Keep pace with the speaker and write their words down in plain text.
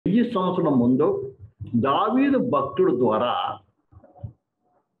1000 సంవత్సరం ముందు దావీదు భక్తుడు ద్వారా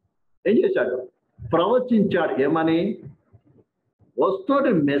ఏం చేశాడు? ప్రవచించాడు. ఏమని?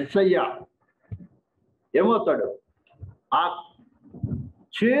 వస్తువుడి మెస్సయ్య ఏమవుతాడు? ఆ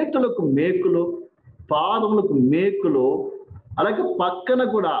చేతులకు మేకులు, పాదములకు మేకులు, అలాగే పక్కన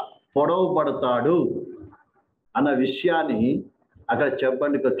కూడా పొడవబడతాడు అన్న విషయాన్ని అక్కడ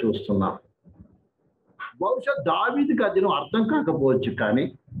చెప్పండిగా చూస్తున్నాం. బహుశా దావీదుకి అది అర్థం కాకపోవచ్చు, కానీ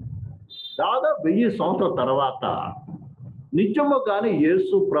దాదాపు 1000 సంవత్సరాల తర్వాత నిజముగానే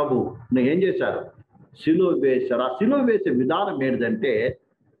యేసు ప్రభు ఏం చేశారు? సిలువ వేశారు. ఆ సిలువ వేసే విధానం ఏంటంటే,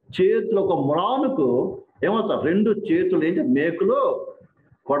 చేతులు ఒక మ్రానుకు ఏమవుతారు? 2 చేతులు ఏంటి? మేకులు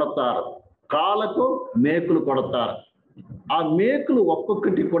కొడతారు, కాళ్ళకు మేకులు కొడతారు. ఆ మేకులు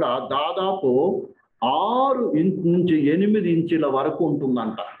ఒక్కొక్కటి కూడా దాదాపు 6 నుంచి 8 ఇంచుల వరకు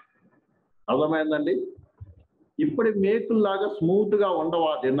ఉంటుందంట. అర్థమైందండి? ఇప్పటి మేకుల్లాగా స్మూత్ గా ఉండవు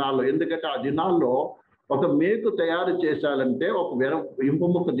ఆ దినాల్లో. ఎందుకంటే ఆ దినాల్లో ఒక మేకు తయారు చేశారంటే ఒక ఇంపు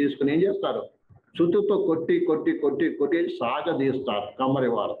ముక్క తీసుకుని ఏం చేస్తారు? చుట్టుతో కొట్టి కొట్టి కొట్టి కొట్టి సాగదీస్తారు కమ్మరి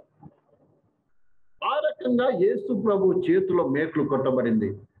వారు. ఆ రకంగా యేసు ప్రభు చేతిలో మేకులు కొట్టబడింది,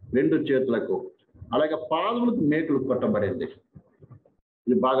 2 చేతులకు. అలాగే పాదములకు మేకులు కొట్టబడింది.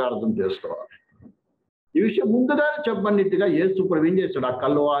 ఇది బాగా అర్థం చేసుకోవాలి. ఈ విషయం ముందుగానే చెప్పబడినట్టుగా యేసు ప్రభు ఏం చేశాడు? ఆ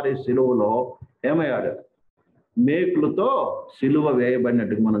కల్వారి సిలువలో ఏమయ్యాడు? మేకులతో సిలువ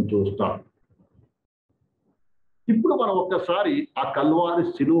వేయబడినట్టుగా మనం చూస్తాం. ఇప్పుడు మనం ఒక్కసారి ఆ కల్వారి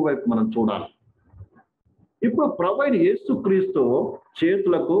సిలువ వైపు మనం చూడాలి. ఇప్పుడు ప్రభువైన యేసుక్రీస్తు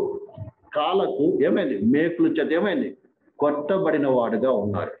చేతులకు కాళ్ళకు ఏమైంది? మేకుల చేత ఏమైంది? కొట్టబడిన వాడుగా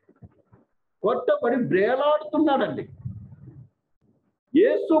ఉన్నాడు. కొట్టబడి బ్రేలాడుతున్నాడండి.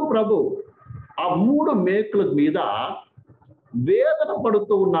 యేసు ప్రభు ఆ 3 మేకుల మీద వేదన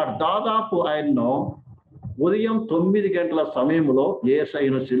పడుతూ ఉన్నాడు. దాదాపు ఆయన్ను ఉదయం 9 గంటల సమయంలో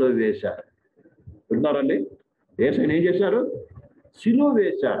యేసయ్యను సిలువ వేశారు. వింటున్నారండి? యేసయ్యను ఏం చేశారు? సిలువ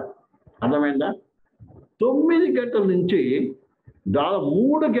వేశారు. అర్థమైందా? 9 గంటల నుంచి దాదాపు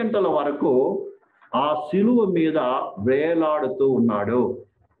 3 గంటల వరకు ఆ సిలువ మీద వేలాడుతూ ఉన్నాడు.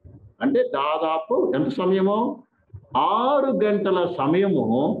 అంటే దాదాపు ఎంత సమయము? 6 గంటల సమయము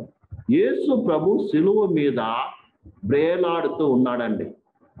యేసు ప్రభు సిలువ మీద వేలాడుతూ ఉన్నాడండి.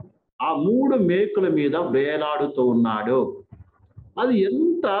 ఆ 3 మేకుల మీద వేలాడుతూ ఉన్నాడు. అది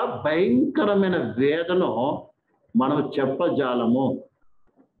ఎంత భయంకరమైన వేదనో మనం చెప్పజాలము.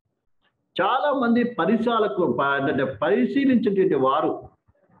 చాలా మంది పరిశీలించేటువంటి వారు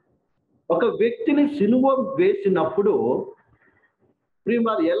ఒక వ్యక్తిని సిలువ వేసినప్పుడు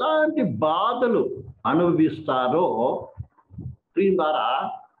ప్రియులారా ఎలాంటి బాధలు అనుభవిస్తారో ప్రియులారా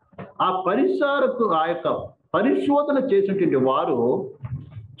ఆ యొక్క పరిశోధన చేసినటువంటి వారు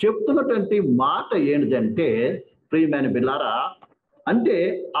చెప్తున్నటువంటి మాట ఏంటంటే, ప్రియమైన బిడ్డలారా, అంటే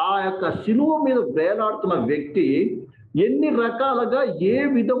ఆ యొక్క సిలువ మీద వేలాడుతున్న వ్యక్తి ఎన్ని రకాలుగా ఏ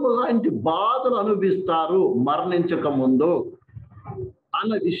విధముగా బాధలు అనుభవిస్తారు మరణించక ముందు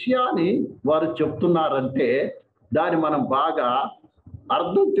అన్న విషయాన్ని వారు చెప్తున్నారంటే దాన్ని మనం బాగా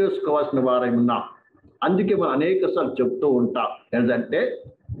అర్థం చేసుకోవాల్సిన వారై ఉన్నాం. అందుకే మనం అనేక సార్లు చెప్తూ ఉంటాం ఏంటంటే,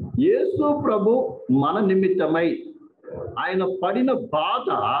 యేసు ప్రభు మన నిమిత్తమై ఆయన పడిన బాధ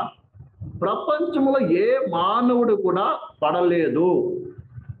ప్రపంచంలో ఏ మానవుడు కూడా పడలేదు.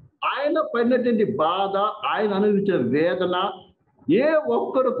 ఆయన పడినటువంటి బాధ, ఆయన అనుభవించిన వేదన ఏ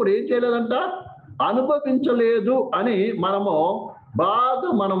ఒక్కరు కూడా ఏం చేయలేదంట? అనుభవించలేదు అని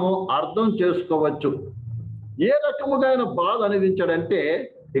మనము అర్థం చేసుకోవచ్చు. ఏ రకముగా ఆయన బాధ అనుభవించాడంటే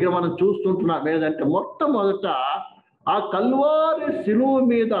ఇక మనం చూస్తుంటున్నాం ఏంటంటే, మొట్టమొదట ఆ కల్వారి సిలువ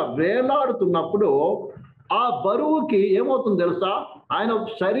మీద వేలాడుతున్నప్పుడు ఆ బరువుకి ఏమవుతుంది తెలుసా? ఆయన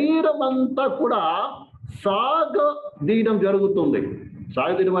శరీరం అంతా కూడా సాగదీయడం జరుగుతుంది.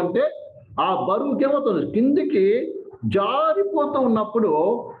 సాగదీయడం అంటే ఆ బరువుకి ఏమవుతుంది? కిందికి జారిపోతూ ఉన్నప్పుడు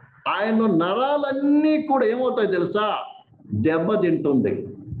ఆయన నరాలన్నీ కూడా ఏమవుతాయి తెలుసా? దెబ్బతింటుంది.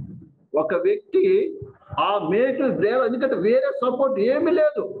 ఒక వ్యక్తి ఆ మేకులు ఎందుకంటే వేరే సపోర్ట్ ఏమీ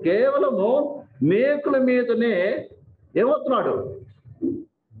లేదు, కేవలము మేకుల మీదనే ఏమవుతున్నాడు?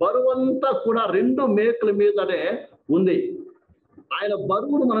 బరువంతా కూడా 2 మేకుల మీదనే ఉంది. ఆయన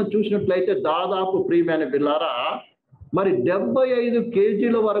బరువును మనం చూసినట్లయితే దాదాపు ప్రియమైన బిడ్డలారా మరి 75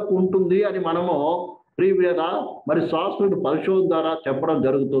 కేజీల వరకు ఉంటుంది అని మనము ప్రియమైన మరి శాస్త్రుడు పరిశోధన ద్వారా చెప్పడం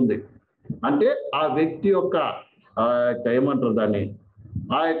జరుగుతుంది. అంటే ఆ వ్యక్తి యొక్క ఏమంటారు దాన్ని,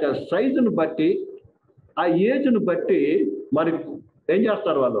 ఆ యొక్క సైజును బట్టి, ఆ ఏజ్ను బట్టి మరి ఏం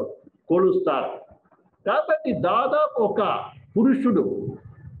చేస్తారు? వాళ్ళు కొలుస్తారు. కాబట్టి దాదాపు ఒక పురుషుడు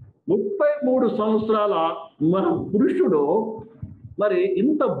 33 సంవత్సరాల పురుషుడు మరి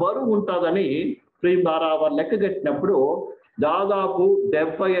ఇంత బరువు ఉంటుందని ప్రియులారా వారు లెక్క కట్టినప్పుడు దాదాపు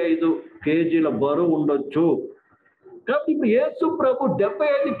 75 కేజీల బరువు ఉండొచ్చు. కాబట్టి ఇప్పుడు యేసు ప్రభు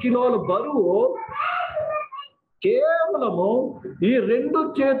 75 కిలోల బరువు కేవలము ఈ 2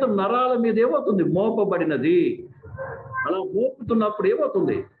 చేతుల నరాల మీద ఏమవుతుంది? మోపబడినది. అలా మోపుతున్నప్పుడు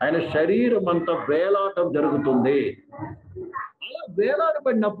ఏమవుతుంది? ఆయన శరీరం అంతా వేలాటం జరుగుతుంది. అలా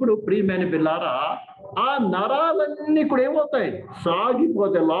వేలాడబడినప్పుడు ప్రియమైన పిల్లారా, ఆ నరాలన్నీ కూడా ఏమవుతాయి?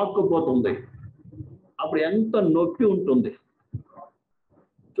 సాగిపోతే లాక్కుపోతుంది. అప్పుడు ఎంత నొప్పి ఉంటుంది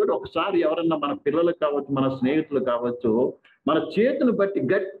చూడు. ఒకసారి ఎవరన్నా మన పిల్లలు కావచ్చు, మన స్నేహితులు కావచ్చు, మన చేతులు బట్టి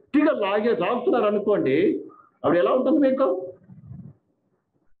గట్టిగా లాగుతున్నారు అనుకోండి, అప్పుడు ఎలా ఉంటుంది మీకు?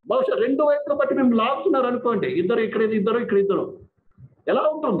 బహుశా 2 వైపులు బట్టి మేము లాగుతున్నారు అనుకోండి, ఇద్దరు ఇక్కడ ఇద్దరు ఎలా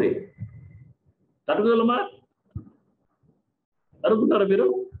ఉంటుంది? తట్టుకోగలమా? తడుగుతారా మీరు?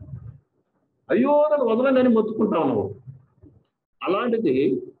 అయ్యో నన్ను వదలని మొత్తుకుంటావు నువ్వు. అలాంటిది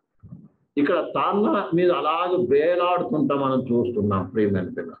ఇక్కడ తాన్న మీద అలాగ వేలాడుతుంటా మనం చూస్తున్నాం ప్రియమైన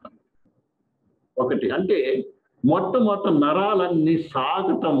పిల్లలు. ఒకటి అంటే మొట్టమొదట నరాలన్నీ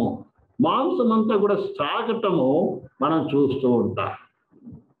సాగటము, మాంసం అంతా కూడా సాగటము మనం చూస్తూ ఉంటాం.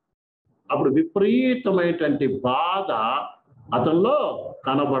 అప్పుడు విపరీతమైనటువంటి బాధ అతనిలో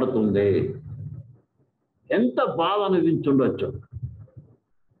కనబడుతుంది. ఎంత బాధ అనుభవించుండొచ్చు.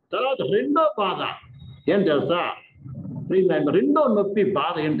 తర్వాత రెండో బాధ ఏం తెలుసా? రెండో నొప్పి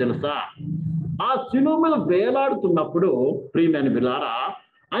బాధ ఏం తెలుసా? ఆ శిలువ మీద వేలాడుతున్నప్పుడు ప్రియమైన బిలారా,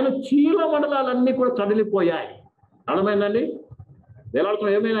 ఆయన చీల మండలాలన్నీ కూడా సడిలిపోయాయి. అర్థమైందండి?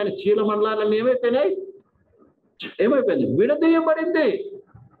 వేలాడుతున్న ఏమైనా ఆయన చీల మండలాలన్నీ ఏమైపోయింది? విడదీయబడింది.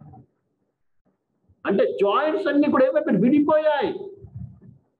 అంటే జాయింట్స్ అన్ని కూడా ఏమైపోయింది? విడిపోయాయి.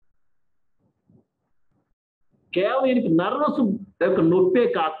 కేవలం ఈయనకి నర్వస్ యొక్క నొప్పే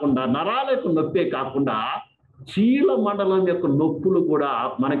కాకుండా, నరాల యొక్క నొప్పే కాకుండా, చీల మండలం యొక్క నొప్పులు కూడా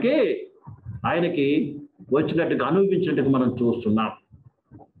మనకి ఆయనకి వచ్చినట్టుగా అనుభవించినట్టుగా మనం చూస్తున్నాం.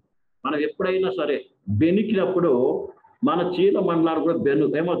 మనం ఎప్పుడైనా సరే బెనికినప్పుడు మన చీల మండలాలు కూడా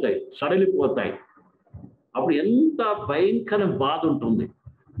ఏమవుతాయి? సడలిపోతాయి. అప్పుడు ఎంత భయంకర బాధ ఉంటుంది.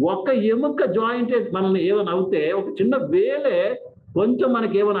 ఒక ఎముక జాయింట్ మనల్ని ఏమైనా అవుతే, ఒక చిన్న వేలే కొంచెం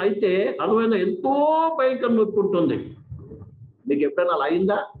మనకి ఏమైనా అయితే అర్థమైనా ఎంతో భయంకర నొప్పి ఉంటుంది. మీకు ఎప్పుడైనా అలా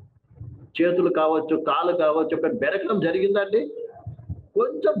అయిందా? చేతులు కావచ్చు, కాళ్ళు కావచ్చు, ఎప్పుడైనా బెరకడం జరిగిందండి?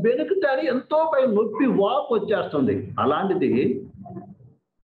 కొంచెం బెనుకుతాని ఎంతో నొప్పి వాపు వచ్చేస్తుంది. అలాంటిది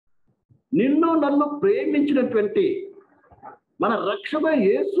నిన్ను నన్ను ప్రేమించినటువంటి మన రక్షణ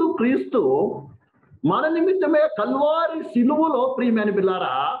యేసు క్రీస్తు మన నిమిత్తమే కల్వారి సిలువలో ప్రియమైన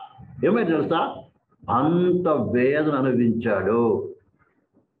పిల్లారా ఏమైనా తెలుసా? అంత వేదన అనుభవించాడు.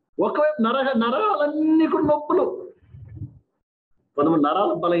 ఒకవైపు నరాలన్నీ కూడా నొప్పులు. కొంతమంది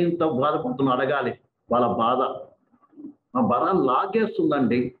నరాల బలహీనత బాధపడుతున్న అడగాలి వాళ్ళ బాధ. ఆ బలాన్ని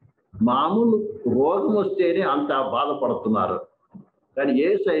లాగేస్తుందండి. మామూలు రోగం వస్తేనే అంత బాధపడుతున్నారు. కానీ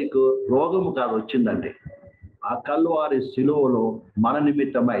యేసయ్యకు రోగము కాదు వచ్చిందండి. ఆ కల్వారి సిలువలో మన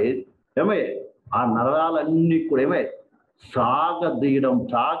నిమిత్తమై ఆ నరాలన్నీ కూడా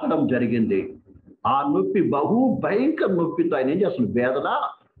సాగడం జరిగింది. ఆ నొప్పి బహు భయంకర నొప్పితో ఆయన ఏం చేస్తున్నాడు? వేదన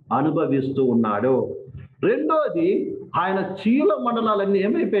అనుభవిస్తూ ఉన్నాడు. రెండోది ఆయన చీల మండలాలన్నీ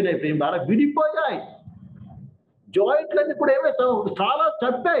ఏమైపోయినాయి? ప్రేమ విడిపోయాయి. జాయింట్లన్నీ కూడా చాలా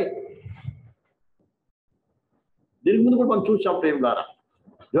చప్పాయి. దీనికి ముందు కూడా మనం చూసాం ప్రేమ ద్వారా.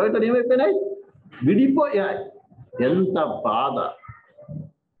 జాయింట్లు ఏమైపోయినాయి? విడిపోయాయి. ఎంత బాధ!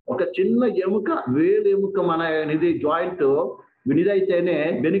 ఒక చిన్న ఎముక, వేలు ఎముక మన ఇది జాయింట్ విడిదైతేనే,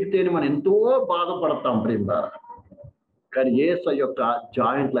 బెనికితేనే మనం ఎంతో బాధపడతాం ప్రేమ ద్వారా. కానీ యేసయ్య యొక్క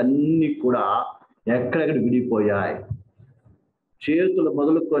జాయింట్లన్నీ కూడా ఎక్కడెక్కడ విడిపోయాయి. చేతులు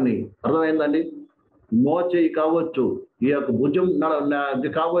మొదలుకొని, అర్థమైందండి? మోచేయి కావచ్చు, ఈ యొక్క భుజం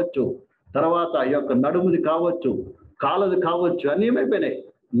కావచ్చు, తర్వాత ఈ యొక్క నడుముది కావచ్చు, కాళ్ళది కావచ్చు, అన్నీ ఏమైపోయినాయి?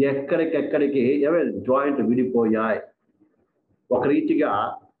 ఎక్కడికెక్కడికి జాయింట్ విడిపోయాయి. ఒక రీతిగా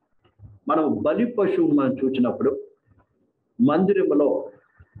మనం బలి పశువును మనం చూసినప్పుడు మందిరంలో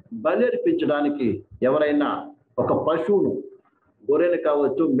బలి అర్పించడానికి ఎవరైనా ఒక పశువును, గొర్రెను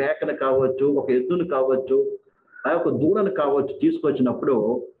కావచ్చు, మేకను కావచ్చు, ఒక ఎద్దును కావచ్చు, ఆ యొక్క దూడను కావచ్చు తీసుకొచ్చినప్పుడు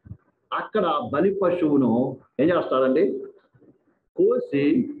అక్కడ బలి పశువును ఏం చేస్తారండి? కోసి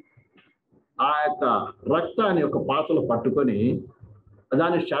ఆ యొక్క రక్తాన్ని ఒక పాత్రలో పట్టుకొని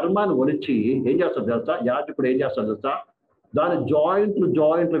దాని చర్మాన్ని ఒలిచి ఏం చేస్తారు తెలుసా? యాజకుడు ఏం చేస్తారు తెలుసా? దాని జాయింట్లు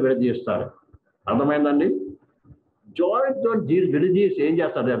విడదీస్తారు. అర్థమైందండి? జాయింట్ విడదీసి ఏం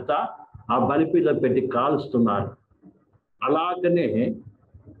చేస్తారు తెలుసా? ఆ బలిపీఠం పెట్టి కాలుస్తున్నారు. అలాగనే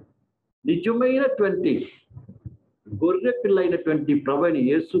నిజమైనటువంటి గొర్రె పిల్లైనటువంటి ప్రభువైన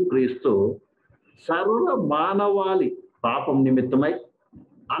యేసుక్రీస్తు సర్వ మానవాళి పాపం నిమిత్తమై,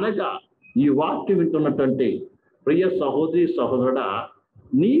 అనగా ఈ వాక్యం వింటున్నటువంటి ప్రియ సహోదరి సహోదరుడా,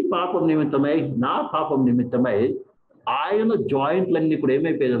 నీ పాపం నిమిత్తమై నా పాపం నిమిత్తమై ఆయన జాయింట్లన్నీ కూడా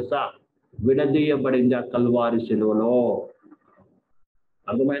ఏమైపోయాయి తెలుసా? విడదీయబడింది ఆ కల్వారి శిలువలో.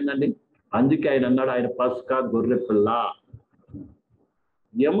 అర్థమైందండి? అందుకే ఆయన అన్నాడు, ఆయన పస్కా గొర్రె పిల్ల.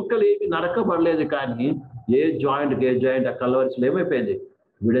 ఎముకలు ఏమి నరకబడలేదు, కానీ ఏ జాయింట్ ఆ కల్వారి శిలువ ఏమైపోయింది?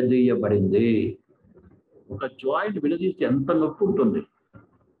 విడదీయబడింది. ఒక జాయింట్ విడదీస్తే ఎంత నొప్పి ఉంటుంది.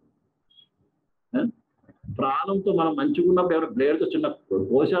 ప్రాణంతో మనం మంచిగా ఉన్నప్పుడు ఎవరు బ్లేడ్తో చిన్న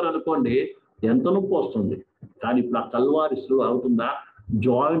కోసారు అనుకోండి, ఎంత నొప్పి వస్తుంది. కానీ ఇప్పుడు ఆ కల్వారి శిలువ అవుతుందా?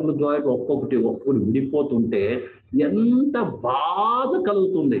 జాయింట్ ఒక్కొక్కటి విడిపోతుంటే ఎంత బాధ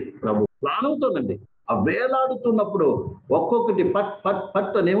కలుగుతుంది ప్రభు. ప్రాణంతోనండి ఆ వేలాడుతున్నప్పుడు ఒక్కొక్కటి పట్ పట్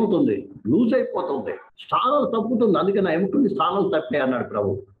పట్ అని ఏమవుతుంది? లూజ్ అయిపోతుంది, స్థానాలు తప్పుతుంది. అందుకే నా ఎముకని స్థానాలు తప్పాయి అన్నాడు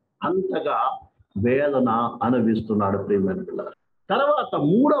ప్రభు. అంతగా వేదన అనుభవిస్తున్నాడు ప్రియమైన పిల్లలు. తర్వాత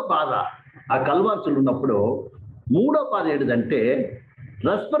మూడో బాధ ఆ కల్వార్సులు ఉన్నప్పుడు, మూడో బాధ ఏంటిదంటే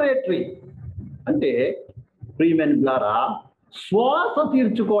రెస్పిరేటరీ. అంటే ప్రియమైన పిల్లరా, శ్వాస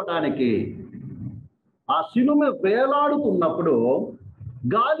తీర్చుకోవడానికి ఆ శిలువ వేలాడుతున్నప్పుడు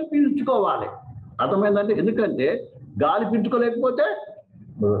గాలి పీల్చుకోవాలి. అర్థమైందంటే, ఎందుకంటే గాలి పీల్చుకోలేకపోతే,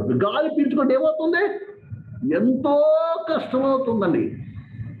 గాలి పీల్చుకుంటే ఏమవుతుంది? ఎంతో కష్టమవుతుందండి.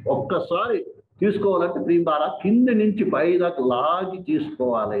 ఒక్కసారి తీసుకోవాలంటే ప్రియులారా, కింది నుంచి పై దాకా లాగి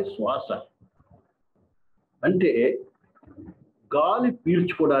తీసుకోవాలి శ్వాస. అంటే గాలి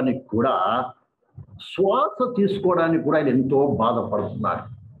పీల్చుకోవడానికి కూడా, శ్వాస తీసుకోవడానికి కూడా ఆయన ఎంతో బాధపడుతున్నాడు.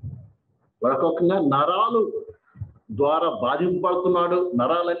 ఒక రకంగా నరాలు ద్వారా బాధింపబడుతున్నాడు.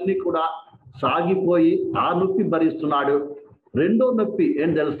 నరాలన్నీ కూడా సాగిపోయి ఆ నొప్పి భరిస్తున్నాడు. రెండో నొప్పి ఏం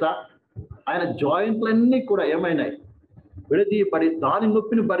తెలుసా? ఆయన జాయింట్లన్నీ కూడా ఏమైనాయి? విడదీయబడి దాని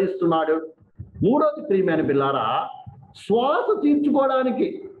నొప్పిని భరిస్తున్నాడు. మూడోది ప్రియమైన పిల్లారా, శ్వాస తీర్చుకోవడానికి.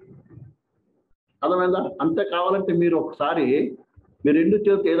 అర్థమైందా? అంతే. కావాలంటే మీరు ఒకసారి మీరు రెండు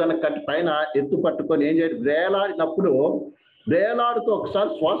చేతులు ఏదైనా కట్టి పైన ఎత్తు పట్టుకొని ఏం చేయండి, వేలాడుతూ ఒకసారి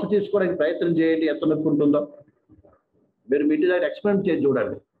శ్వాస తీసుకోవడానికి ప్రయత్నం చేయండి. ఎంత నొప్పి ఉంటుందో మీరు మీ ఇంటి దగ్గర ఎక్స్పెరిమెంట్ చేసి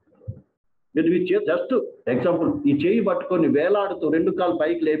చూడండి. మీరు మీ చేతి జస్ట్ ఎగ్జాంపుల్ ఈ చేయి పట్టుకొని వేలాడుతూ రెండు కాళ్ళు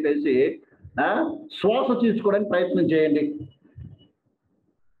పైకి లేపేసి శ్వాస తీసుకోవడానికి ప్రయత్నం చేయండి.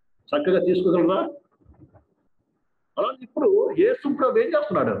 చక్కగా తీసుకోగలరా? అలాగే ఇప్పుడు యేసు ప్రభువు ఏం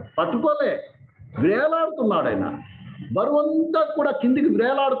చేస్తున్నాడు? పట్టుకోలే, వేలాడుతున్నాడు. ఆయన బరువంతా కూడా కిందికి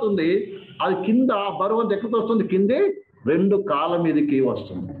వేలాడుతుంది. అది కింద బరువు అంతా ఎక్కడికి వస్తుంది? కింది రెండు కాళ్ళ మీదకి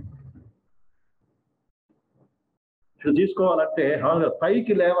వస్తుంది. తీసుకోవాలంటే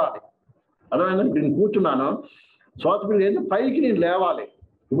పైకి లేవాలి. అర్థమైందని నేను కూర్చున్నాను, శ్వాస ఏంటి? పైకి నేను లేవాలి.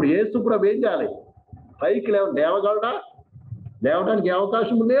 ఇప్పుడు యేసు ప్రభు ఏం చేయాలి? పైకి లేవగలడా? లేవడానికి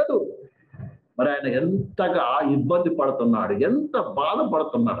అవకాశం లేదు. మరి ఆయన ఎంతగా ఇబ్బంది పడుతున్నాడు, ఎంత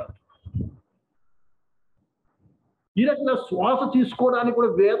బాధపడుతున్నాడు. ఈ రకంగా శ్వాస తీసుకోవడానికి కూడా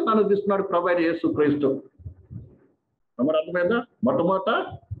వేదన అనుభవిస్తున్నాడు ప్రభు అయిన యేసు క్రీస్తు. మరి అర్థమైందా? మొట్టమొదట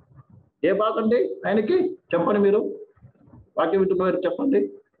ఏ బాధ అండి ఆయనకి? చెప్పండి. మీరు వాక్యం వింటున్నారు, చెప్పండి.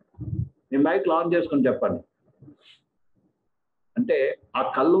 మీ మైక్ ఆన్ చేసుకొని చెప్పండి. అంటే ఆ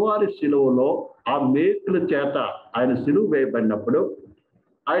కల్వారి శిలువలో ఆ మేకుల చేత ఆయన శిలువ వేయబడినప్పుడు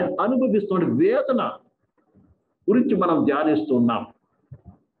ఆయన అనుభవిస్తున్న వేదన గురించి మనం ధ్యానిస్తున్నాం.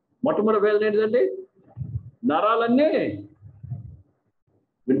 మొట్టమొదటి వేదన ఏంటిదండి? నరాలన్నీ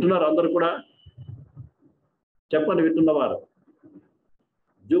వింటున్నారు అందరూ కూడా? చెప్పండి వింటున్నవారు,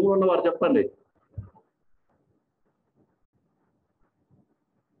 జూమ్లో ఉన్నవారు చెప్పండి.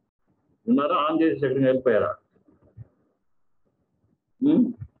 ఉన్నారా? ఆన్ చేసి ఎక్కడికి వెళ్ళిపోయారా?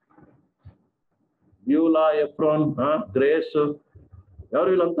 బ్యూలా, ఎఫ్రోన్, గ్రేస్, ఎవరు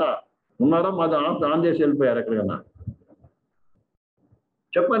వీళ్ళంతా ఉన్నారా? మాది ఆన్ చేసి వెళ్ళిపోయారు ఎక్కడికన్నా?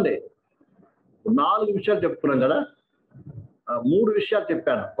 చెప్పండి. 4 విషయాలు చెప్పుకున్నాం కదా, 3 విషయాలు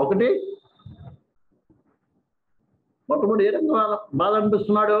చెప్పాను. ఒకటి, మొట్టమొదటి ఏ రకంగా బాధ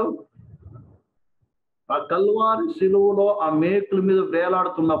అనిపిస్తున్నాడు? ఆ కల్వారి శిలువలో ఆ మేకుల మీద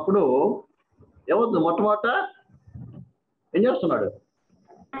వేలాడుతున్నప్పుడు ఏమవుతుంది? మొట్టమొదట ఏం చేస్తున్నాడు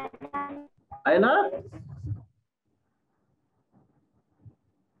ఆయన?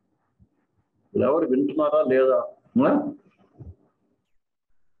 ఎవరు వింటున్నారా లేదా?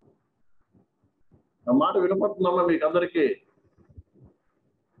 ఆ మాట వినపడుతుందమ్మా మీకు అందరికీ?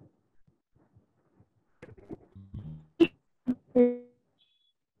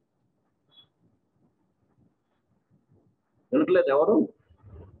 వినట్లేదు ఎవరు?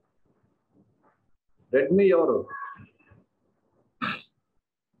 రెడ్మీ ఎవరు?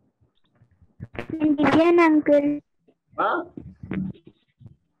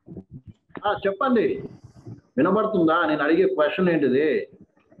 చెప్పండి, వినబడుతుందా? నేను అడిగే క్వశ్చన్ ఏంటిది?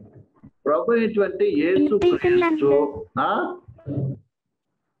 ప్రభు అయినటువంటి యేసు క్రీస్తు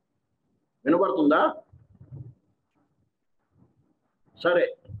వినపడుతుందా? సరే,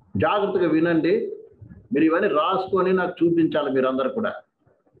 జాగ్రత్తగా వినండి. మీరు ఇవన్నీ రాసుకొని నాకు చూపించాలి మీరందరూ కూడా.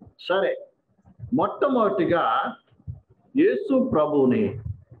 సరే, మొట్టమొదటిగా యేసు ప్రభువుని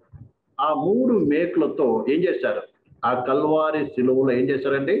ఆ 3 మేకులతో ఏం చేశారు? ఆ కల్వారి సిలువలో ఏం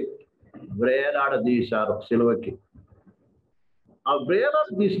చేశారండి? వేలాడదీశారు సిలువకి. ఆ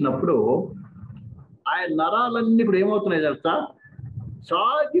వేలాడదీసినప్పుడు ఆయన నరాలన్నీ కూడా ఏమవుతున్నాయి తెలుసా?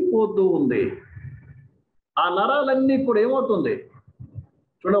 సాగిపోతూ ఉంది. ఆ నరాలన్నీ కూడా ఏమవుతుంది?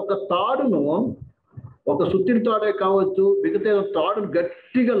 చూడ, ఒక తాడును, ఒక సుత్తిడి తాడే కావచ్చు, మిగతా తాడును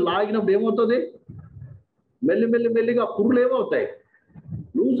గట్టిగా లాగినప్పుడు ఏమవుతుంది? మెల్లిగా పురుగులు ఏమవుతాయి?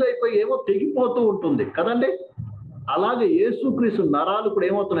 లూజ్ అయిపోయి ఏమో తెగిపోతూ ఉంటుంది కదండి. అలాగే యేసుక్రీస్తు నరాలు కూడా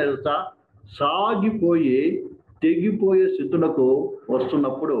ఏమవుతున్నాయి తెలుసా? సాగిపోయి తెగిపోయే స్థితులకు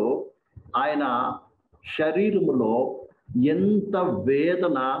వస్తున్నప్పుడు ఆయన శరీరములో ఎంత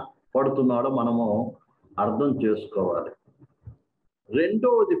వేదన పడుతున్నాడో మనము అర్థం చేసుకోవాలి.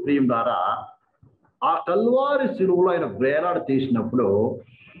 రెండవది ప్రియులారా, ఆ కల్వారి సిలువలో ఆయన వేలాడ తీసినప్పుడు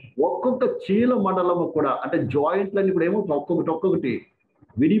ఒక్కొక్క చీల మండలము కూడా, అంటే జాయింట్లన్నీ కూడా ఏమో ఒక్కొక్కటి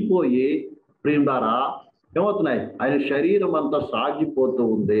విడిపోయి ప్రియులారా ఏమవుతున్నాయి? ఆయన శరీరం అంతా సాగిపోతూ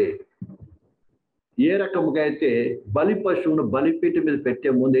ఉంది. ఏ రకముగా అయితే బలి పశువును బలిపీఠం మీద పెట్టే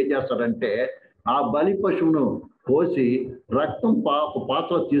ముందు ఏం చేస్తారంటే, ఆ బలి పశువును కోసి రక్తం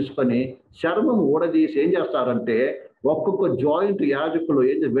పాత్ర తీసుకొని చర్మం ఊడదీసి ఏం చేస్తారంటే ఒక్కొక్క జాయింట్ యాజకులు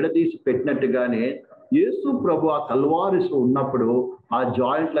విడదీసి పెట్టినట్టుగానే యేసు ప్రభు ఆ కల్వారిలో ఉన్నప్పుడు ఆ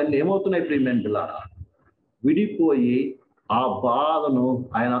జాయింట్లన్నీ ఏమవుతున్నాయి ప్రియమైన పిల్లారా? విడిపోయి ఆ బాధను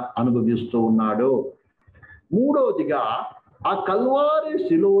ఆయన అనుభవిస్తూ ఉన్నాడు. మూడవదిగా, ఆ కల్వారి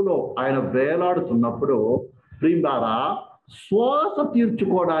సిలువలో ఆయన వేలాడుతున్నప్పుడు ప్రియులారా శ్వాస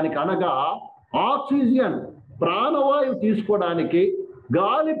తీర్చుకోవడానికి, అనగా ఆక్సిజన్ ప్రాణవాయువు తీసుకోవడానికి,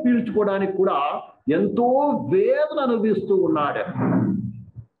 గాలి పీల్చుకోవడానికి కూడా ఎంతో వేదన అనుభవిస్తూ ఉన్నాడు.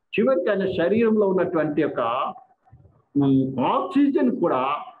 చివరికి ఆయన శరీరంలో ఉన్నటువంటి యొక్క ఆక్సిజన్ కూడా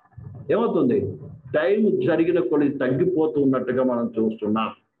ఏమవుతుంది? టైం జరిగిన కొన్ని తగ్గిపోతూ ఉన్నట్టుగా మనం చూస్తున్నాం.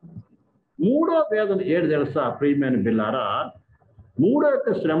 మూడో వేదన ఏంటి తెలుసా ప్రియమైన బిల్లారా? మూడో యొక్క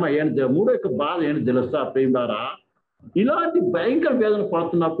శ్రమ ఏంటి, మూడో యొక్క బాధ ఏంటి తెలుసా ప్రియులారా? ఇలాంటి భయంకర వేదన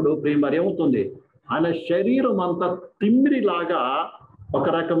పడుతున్నప్పుడు ప్రియులారా ఏమవుతుంది? ఆయన శరీరం అంతా తిమ్మిరిలాగా ఒక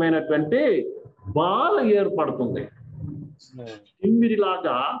రకమైనటువంటి బాధ ఏర్పడుతుంది.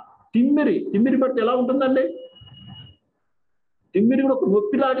 తిమ్మిరిలాగా, తిమ్మిరి పడితే ఎలా ఉంటుందండి? తిమ్మిరి కూడా ఒక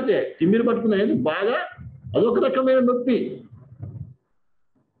నొప్పి లాగితే, తిమ్మిరి పట్టుకునేది బాగా అదొక రకమైన నొప్పి.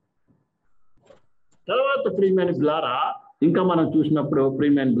 తర్వాత ప్రియమైన బిల్లారా ఇంకా మనం చూసినప్పుడు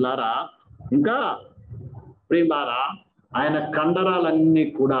ప్రియమైన బిల్లారా ఇంకా ప్రియులారా ఆయన కండరాలన్నీ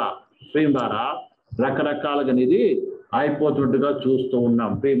కూడా ప్రియులారా రకరకాలుగా ఇది అయిపోతుండగా చూస్తూ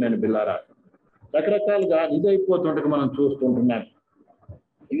ఉన్నాం. ప్రియమైన బిల్లారా రకరకాలుగా ఇది అయిపోతుండగా మనం చూస్తుంటున్నాం.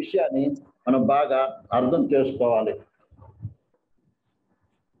 ఈ విషయాన్ని మనం బాగా అర్థం చేసుకోవాలి.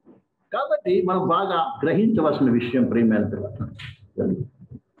 కాబట్టి మనం బాగా గ్రహించవలసిన విషయం ప్రియమైన పిల్లలు,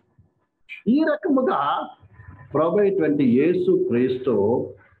 ఈ రకముగా ప్రభు అయినటువంటి యేసు క్రీస్తు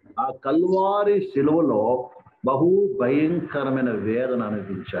ఆ కల్వారి సిలువలో బహు భయంకరమైన వేదన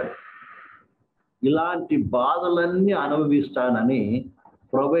అనుభవించాడు. ఇలాంటి బాధలన్నీ అనుభవిస్తానని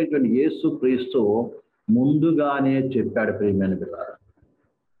ప్రభు అయినటువంటి యేసు క్రీస్తు ముందుగానే చెప్పాడు. ప్రియమైన పిల్లలు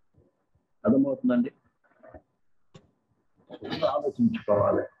అర్థమవుతుందండి?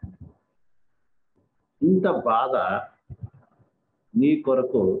 ఆలోచించుకోవాలి. ఇంత బాధ నీ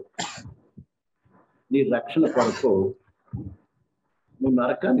కొరకు, నీ రక్షణ కొరకు, నువ్వు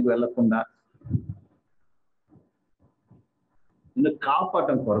నరకానికి వెళ్లకుండా నిన్ను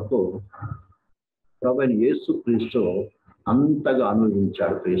కాపాడటం కొరకు ప్రభువైన యేసు క్రీస్తు అంతగా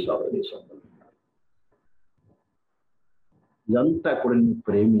అనుభవించాడు. ప్రియసహోదరులారా ఇదంతా కూడా నిన్ను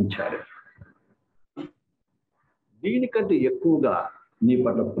ప్రేమించాడు. దీనికంటే ఎక్కువగా నీ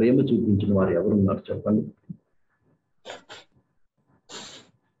పట్ల ప్రేమ చూపించిన వారు ఎవరున్నారు చెప్పండి?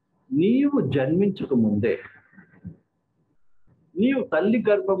 నీవు జన్మించక ముందే, నీవు తల్లి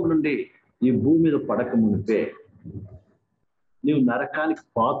గర్భం నుండి ఈ భూమి మీద పడక ముందే నీవు నరకానికి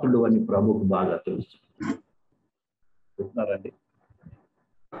పాత్రుడు అని ప్రభువుకు బాగా తెలుసు. చెప్తున్నారండి?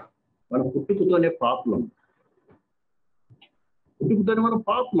 మన పుట్టుకతోనే పాపులం, పుట్టుకతోనే మనం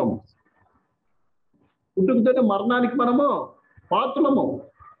పాపులము, పుట్టుకతోనే మరణానికి మనము పాత్రలము.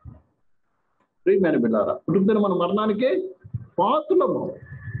 ప్రియమైన బిడ్డారా పుట్టుకతోనే మన మరణానికి పాత్రలము.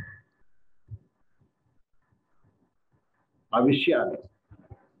 ఆ విషయాన్ని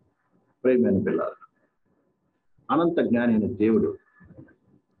ప్రియమైన పిల్లలు అనంత జ్ఞాని అయిన దేవుడు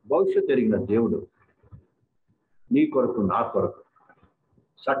భవిష్యత్తు ఎరిగిన దేవుడు నీ కొరకు, నా కొరకు,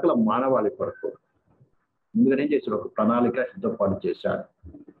 సకల మానవాళి కొరకు ముందుగానే చేసిన ఒక ప్రణాళిక సిద్ధపాటు చేశాడు.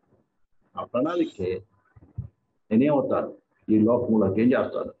 ఆ ప్రణాళికే నేనేమవుతాను, ఈ లోకంలోకి ఏం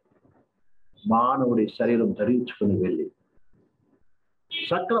చేస్తాను, మానవుడి శరీరం ధరించుకుని వెళ్ళి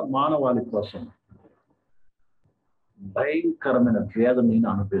సకల మానవాళి కోసం భయంకరమైన వేదన నేను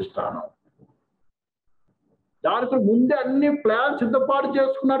అనిపిస్తాను. దానికి ముందే అన్ని ప్లాన్ సిద్ధపాటు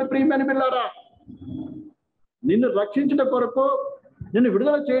చేసుకున్నాడు. ప్రియమైన పిల్లారా, నిన్ను రక్షించడం కొరకు, నిన్ను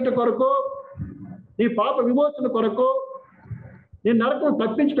విడుదల చేయటం కొరకు, నీ పాప విమోచన కొరకు, నీ నరకం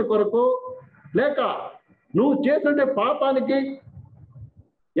తప్పించడం కొరకు, లేక నువ్వు చేసిన పాపానికి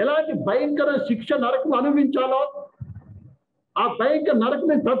ఎలాంటి భయంకర శిక్ష నరకం అనుభవించాలో ఆ భయంకర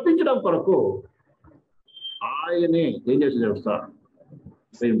నరకం తప్పించడం కొరకు ఆయనే ఏం చేసి చేస్తాడు,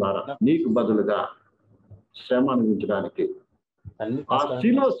 నీకు బదులుగా శ్రమ అనుభవించడానికి, ఆ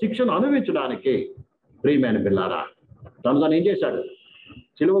శిలువ శిక్షను అనుభవించడానికి ప్రియమైన పిల్లారా తను ఏం చేశాడు,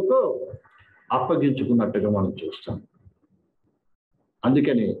 శిలువకు అప్పగించుకున్నట్టుగా మనం చూస్తాం.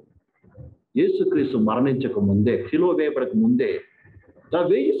 అందుకని యేసుక్రీస్తు మరణించక ముందే, శిలువ వేయబడక ముందే,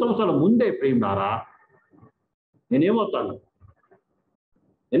 1000 సంవత్సరాల ముందే ప్రియులారా నేనేమవుతాను,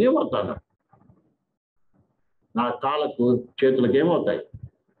 నా కాళ్ళకు చేతులకు ఏమవుతాయి,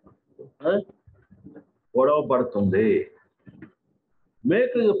 పొడవబడుతుంది,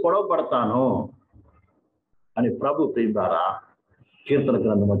 మేకులు పొడవబడతాను అని ప్రభు ప్రియులారా కీర్తన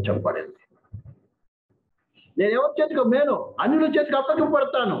గ్రంథంలో చెప్పబడింది. నేను ఎవరి చేతికి మేను అన్యుల చేతికి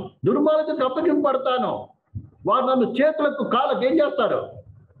అప్పగింపబడతాను, దుర్మార్గుల చేతికి అప్పగింపబడతాను, వారు నన్ను చేతులకు కాళ్ళకు ఏం చేస్తారు,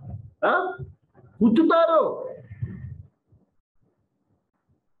 ఉచ్చుతారు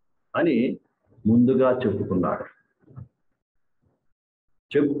అని ముందుగా చెప్పుకున్నాడు.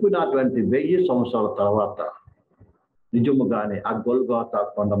 చెప్పినటువంటి 1000 సంవత్సరాల తర్వాత నిజముగానే ఆ గొల్గోతా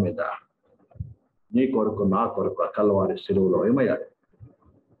కొండ మీద నీ కొరకు, నా కొరకు, ఆ కల్వారి శిలువలో ఏమయ్యాడు,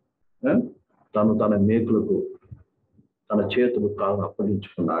 తన మేకులకు తన చేతులు కాలను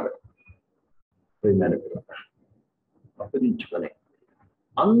అప్పగించుకున్నాడు. అప్పగించుకొని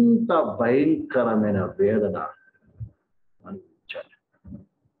అంత భయంకరమైన వేదన అనిపించాడు.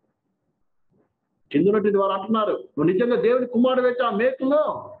 కిందనటువంటి వారు అంటున్నారు, నువ్వు నిజంగా దేవుని కుమారుడు అయితే ఆ మేకుల్లో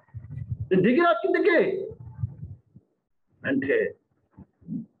దిగిరా కిందకి అంటే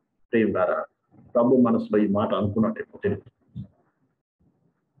ప్రియులారా ప్రభు మనసులో ఈ మాట అనుకున్నట్టు తెలుసు.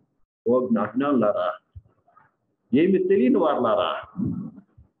 ఓ అజ్ఞానులారా, ఏమి తెలియని వారులారా,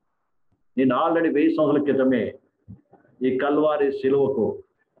 నేను ఆల్రెడీ 1000 సంవత్సరాల క్రితమే ఈ కల్వారి శిలువకు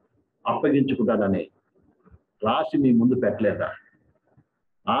అప్పగించుకుంటానని రాసి మీ ముందు పెట్టలేదా?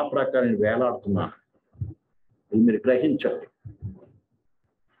 ఆ ప్రకారం నేను వేలాడుతున్నా, ఇది మీరు గ్రహించండి.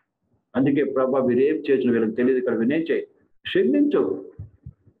 అందుకే ప్రభా వీరేం చేసిన వీళ్ళకి తెలియదు, ఇక్కడ వినేం చేయి, క్షమించు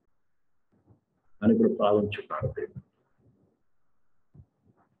అని కూడా ప్రార్థించున్నాడు.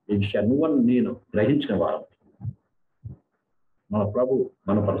 ఈ విషయాన్ని నువ్వు నేను గ్రహించిన వారు మన ప్రభు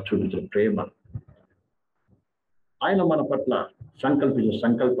మన పట్ల చూపించిన ప్రేమ, ఆయన మన పట్ల సంకల్పించిన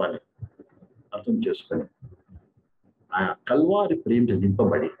సంకల్పాన్ని అర్థం చేసుకొని ఆ కల్వారి ప్రేమతో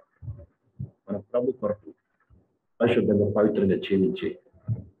నింపబడి మన ప్రభు కొరకు పరిశుద్ధంగా పవిత్రంగా జీవించి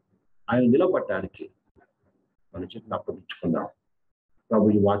ఆయన నిలబడటానికి మన చేతిని అప్పగించుకుందాం.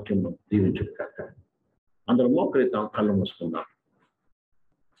 ప్రభు ఈ వాక్యం దీవించుడు కాక. అందరం మోకరిద్దాం, కళ్ళు మూసుకుందాం.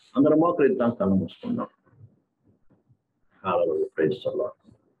 అందరం మోకరిద్దాం, కళ్ళు మూసుకుందాం.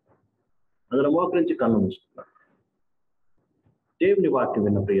 అందరం మోకరించి కళ్ళు మూసుకుందాం. దేవుని వాక్యం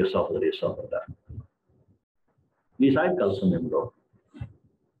విన్న ప్రియ సహోదరి సహోదర, ఈ సాయంకాల సమయంలో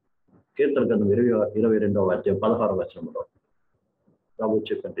కీర్తన గ్రంథం 22వ అధ్యాయం 16వ వచనంలో ప్రభు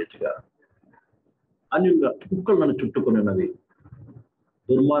చెప్పిన రీతిగా అన్యులుగా కుక్కలు నన్ను చుట్టుకొని ఉన్నవి,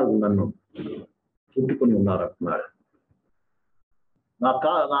 దుర్మార్గులు నన్ను చుట్టుకొని ఉన్నారు అంటున్నాడు.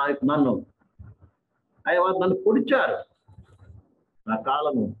 నన్ను పొడిచారు, నా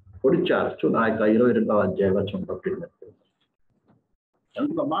కాలము పొడిచారు. చూడ ఆ యొక్క 22వ అధ్యాయ వచనంలో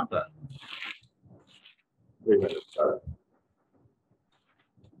ఎంత మాట.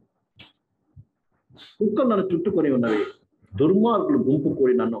 కుక్కలు నన్ను చుట్టుకొని ఉన్నవి, దుర్మార్గులు గుంపు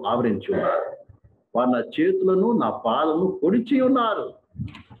కూడి నన్ను ఆవరించి ఉన్నారు, వారు నా చేతులను నా పాదము పొడిచి ఉన్నారు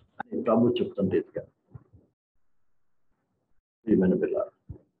అని ప్రభు చెప్తున్న రీతిగా ప్రియమైన పిల్లలు,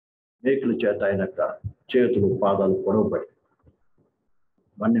 మేకుల చేత అయినాక చేతులు పాదాలు పొడవబడి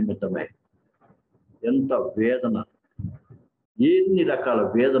నిమిత్తమై ఎంత వేదన, ఎన్ని రకాల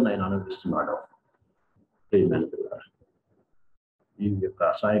వేదన ఆయన అనుభవిస్తున్నాడో ప్రియమైన పిల్లలు ఈ యొక్క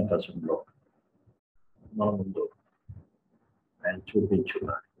సాయంకాలంలో మన ముందు ఆయన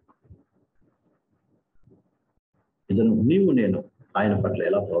చూపించున్నాడు. ఇతను నీవు నేను ఆయన పట్ల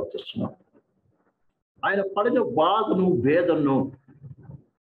ఎలా ప్రవర్తిస్తున్నాం? ఆయన పడిన బాధను, వేదనను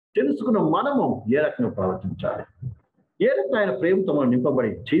తెలుసుకున్న మనము ఏ రకంగా ప్రవర్తించాలి? ఏ రకంగా ఆయన ప్రేమతో మనం నింపబడి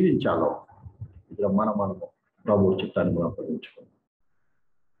జీవించాలో ఇక్కడ మనము ప్రభు చిత్తాన్ని మనం అప్పగించుకుందాం.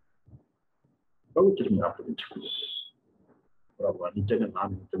 ప్రభు చిత్తాన్ని అప్పగించుకుందాం. ప్రభు నిజంగా నా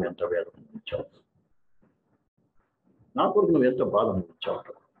నిమిత్తం ఎంత వేదన ఇచ్చావు, నా కొరకు నువ్వు ఎంత బాధ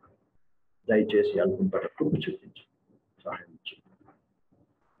ఇచ్చావు. దయచేసి అల్పం పట్ల కృప చూపించు, సహాయం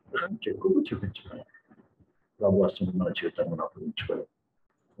కృప చూపించు. ప్రభు అసలు మన జీవితాన్ని మనం అప్పగించుకోవాలి.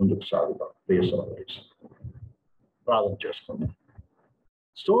 ముందుకు సాగుదాం. ప్రియ సహోదరి ప్రార్థన చేసుకుందాం.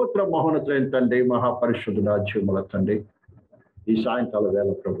 స్తోత్ర మహోన్నతులైన తండ్రి, మహాపరిశుద్ధుడ, జీవముల తండ్రి, ఈ సాయంకాల వేళ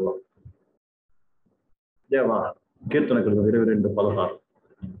ప్రభు దేవ కీర్తన గ్రంథం 22:16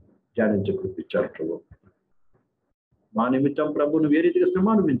 ధ్యానించి కృపించారు ప్రభు. మా నిమిత్తం ప్రభు నువ్వు ఏ రీతిగా శ్రమ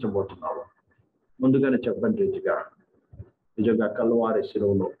అనుభవించబోతున్నావు ముందుగానే చెప్పని రీతిగా నిజంగా కల్వారి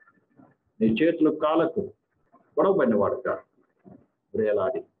శిలువలో నీ చేతులు కాలకు గొడవబడిన వాడుగా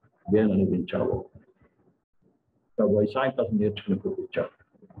వేలాడి వేను అనిపించావు ప్రభు. ఈ సాయంకాలం నేర్చుకుని కృపించావు.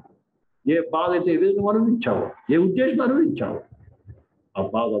 ఏ బాధ అయితే ఏదైనా అనుభవించావో, ఏ ఉద్దేశం అనుభవించావో ఆ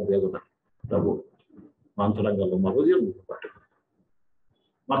బాధ వేదన ప్రభు మా అంతరంగంలో మా హృదయం పట్టుకు,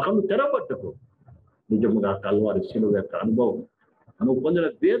 మా కళ్ళు తెరపట్టుకు. నిజముగా కల్వారి శిలువ యొక్క అనుభవం, నువ్వు పొందిన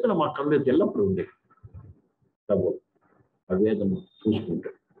వేదన మా కళ్ళు ఎల్లప్పుడూ ఉంది ప్రభు. ఆ వేదన చూసుకుంటూ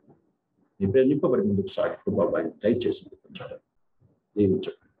నీ పేరు నింపబడి ముందుకు సాగి బాబాయ్ దయచేసి చూపించాలి.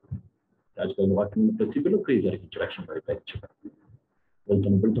 దీవించండి. రాజకీయ వాక్యం ప్రతి బిడ్డ క్రియ జరిగించి రక్షణ పడి దయచేయండి.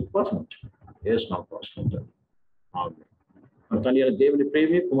 వెళ్తున్న బిడ్డ కోసం వచ్చింది ఏ స్నాం కోసం మన తల్లి అయిన దేవుని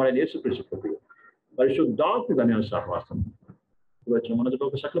ప్రేమి కుమారుని యేసుక్రీస్తు ప్రభువు పరిశుద్ధాత్మ అనే సహవాసం వచ్చిన మనతో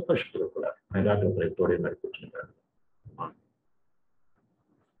ఒక సకల పరిశుద్ధులు కూడా ఆయన రాత్రి తోడే నడిపించిన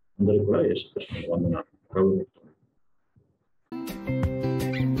అందరూ కూడా యేసుక్రీస్తు వందనాలు. ప్రభు